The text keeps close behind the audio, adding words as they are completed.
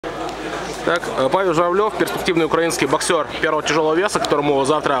Так, Павел Журавлев, перспективный украинский боксер первого тяжелого веса, которому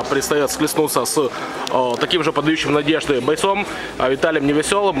завтра предстоит схлестнуться с таким же подающим надежды бойцом Виталием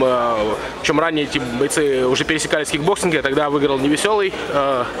Невеселым. Чем ранее эти бойцы уже пересекались в кикбоксинге, тогда выиграл Невеселый.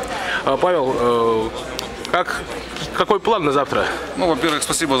 Павел, какой план на завтра? Ну, во-первых,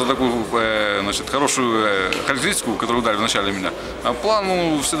 спасибо за такую, значит, хорошую характеристику, которую дали в начале меня. А план,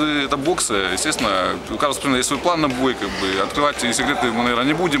 ну, всегда это бокс, естественно, у каждого спортсмена есть свой план на бой, как бы, открывать и секреты мы, наверное,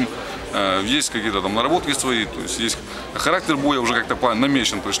 не будем. Есть какие-то там наработки свои, то есть есть характер боя уже как-то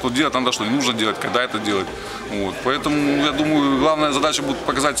намечен, то есть что делать надо, что не нужно делать, когда это делать. Вот. Поэтому, я думаю, главная задача будет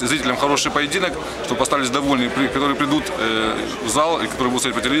показать зрителям хороший поединок, чтобы остались довольны, которые придут в зал и которые будут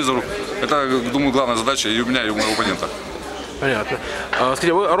смотреть по телевизору. Это, думаю, главная задача и у меня, и у моего оппонента. Понятно.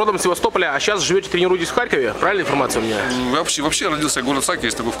 Скажите, вы родом с Севастополя, а сейчас живете, тренируетесь в Харькове? Правильная информация у меня? Вообще родился я город Саки,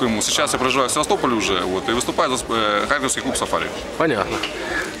 есть такой в Крыму. Сейчас я проживаю в Севастополе уже, вот, и выступаю за харьковский клуб «Сафари». Понятно.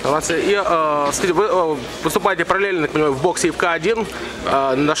 И, скажите, вы выступаете параллельно, так понимаю, в боксе и в к-1.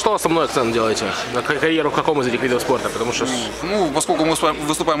 На что основной акцент делаете? На карьеру в каком из этих видов спорта? Потому что... Ну, поскольку мы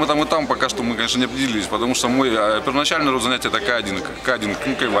выступаем и там, пока что мы, конечно, не определились, потому что мой первоначальный род занятия это к-1, к-1,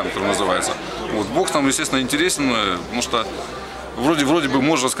 который называется. Вот, бокс нам, естественно, интересен, потому что вроде бы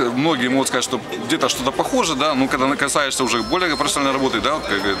многие могут сказать, что где-то что-то похоже, да, но когда касаешься уже более профессиональной работы, да,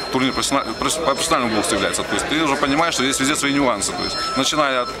 как турнир по профессиональному боксу является, то есть ты уже понимаешь, что есть везде свои нюансы, то есть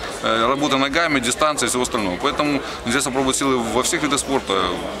начиная от работы ногами, дистанции и всего остального. Поэтому здесь попробовать силы во всех видах спорта.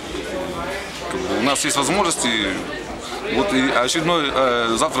 У нас есть возможности. Вот и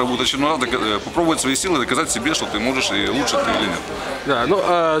завтра будет очередной раз попробовать свои силы, доказать себе, что ты можешь и лучше ты или нет. Да, ну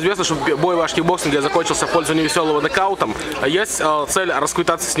известно, что бой ваш в кикбоксинге закончился в пользу Невеселого нокаутом. Есть цель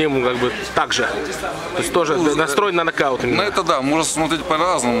расквитаться с ним как бы так же. То есть тоже настроен на нокаут. На это да, можно смотреть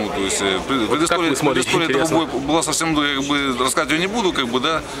по-разному. То есть предыстория этого боя была совсем, как бы, рассказывать я не буду, как бы,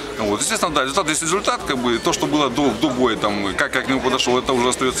 да. Вот. Естественно, да, результат есть результат, как бы, то, что было до боя, там, как я к нему подошел, это уже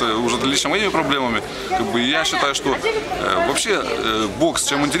остается уже лично моими проблемами. Как бы, я считаю, что вообще бокс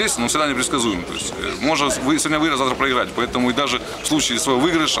чем интересен, он всегда непредсказуем. То есть можно сегодня выиграть, завтра проиграть. Поэтому и даже в случае своего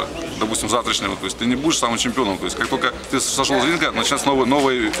выигрыша, допустим, завтрашнего, то есть ты не будешь самым чемпионом. То есть как только ты сошел с ринга, начинается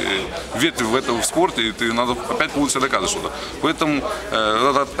новая ветвь в спорте, и ты надо опять будет себя доказывать что-то. Поэтому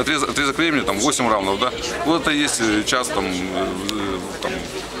этот отрезок времени, там 8 раундов, да, вот это есть час там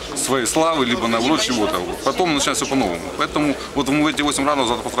своей славы, либо наоборот чего-то. Потом начинается все по-новому. Поэтому вот мы в эти 8 раундов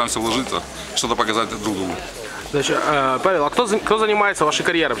завтра постараемся вложиться, что-то показать друг другу. Значит, Павел, а кто занимается вашей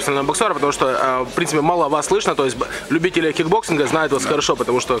карьерой профессионального боксера? Потому что, в принципе, мало вас слышно, то есть любители кикбоксинга знают вас хорошо,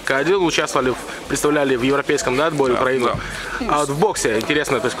 потому что к-1 участвовали, представляли в европейском отборе Украину. А вот в боксе,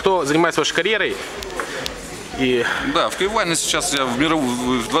 интересно, то есть кто занимается вашей карьерой? Да, в к-1 сейчас я в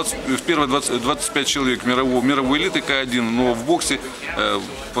первые 25 человек мировой элиты к-1, но в боксе,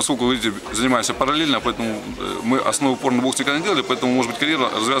 поскольку, видите, занимаюсь параллельно, поэтому мы основной упор на боксе никогда не делали, поэтому, может быть, карьера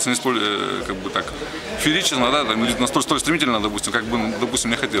развивается не столь, как бы так, феерично, да, настолько столь стремительно, допустим, как бы, допустим,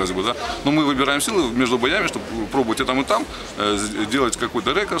 мне хотелось бы, да. Но мы выбираем силы между боями, чтобы пробовать и там, делать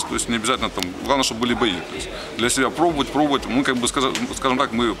какой-то рекорд, то есть не обязательно там, главное, чтобы были бои. То есть для себя пробовать, мы, как бы, скажем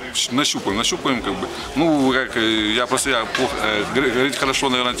так, мы нащупаем, как бы, ну, как я про себя говорить хорошо,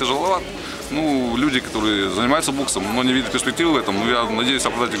 наверное, тяжеловато. Ну, люди, которые занимаются боксом, но не видят перспективы в этом, но я надеюсь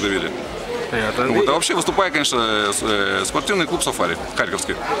оправдать их доверие. Вот. А вообще выступаю, конечно, спортивный клуб «Сафари»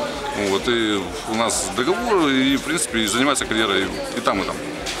 харьковский. Вот. И у нас договор, и, в принципе, занимается карьерой и там, и там.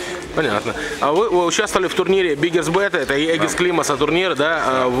 Понятно. А вы участвовали в турнире Biggest Bet, это Эгис Климаса турнир,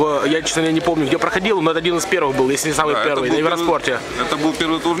 да? Я, честно, не помню, где проходил, но это один из первых был, если не самый первый, на Евроспорте. Это был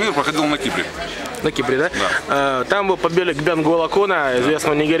первый турнир, проходил на Кипре. На Кипре, да? Да. Там вы побили Гбенгой Олукуна,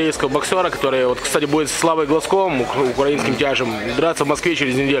 известного нигерийского боксера, который, вот, кстати, будет с Славой Глазковым, украинским тяжем, драться в Москве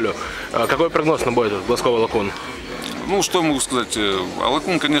через неделю. Какой прогноз на бой этот Глазков-Олукун? Ну, что я могу сказать?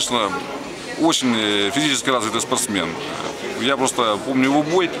 Олукун, конечно, очень физически развитый спортсмен. Я просто помню его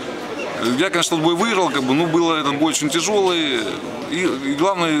бой. Я, конечно, тот бой выиграл, как бы, но был этот бой очень тяжелый. И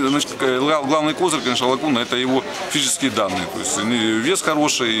главный козырь, конечно, Олукуна, это его физические данные. То есть вес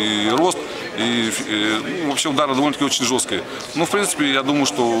хороший, и рост, и вообще удары довольно-таки очень жесткие. Но, в принципе, я думаю,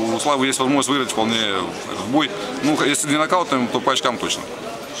 что у Славы есть возможность выиграть вполне этот бой. Ну, если не нокаутом, то по очкам точно.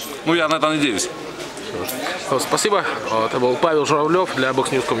 Ну, я на это надеюсь. Спасибо. Это был Павел Журавлев для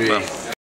boxnews.com.ua.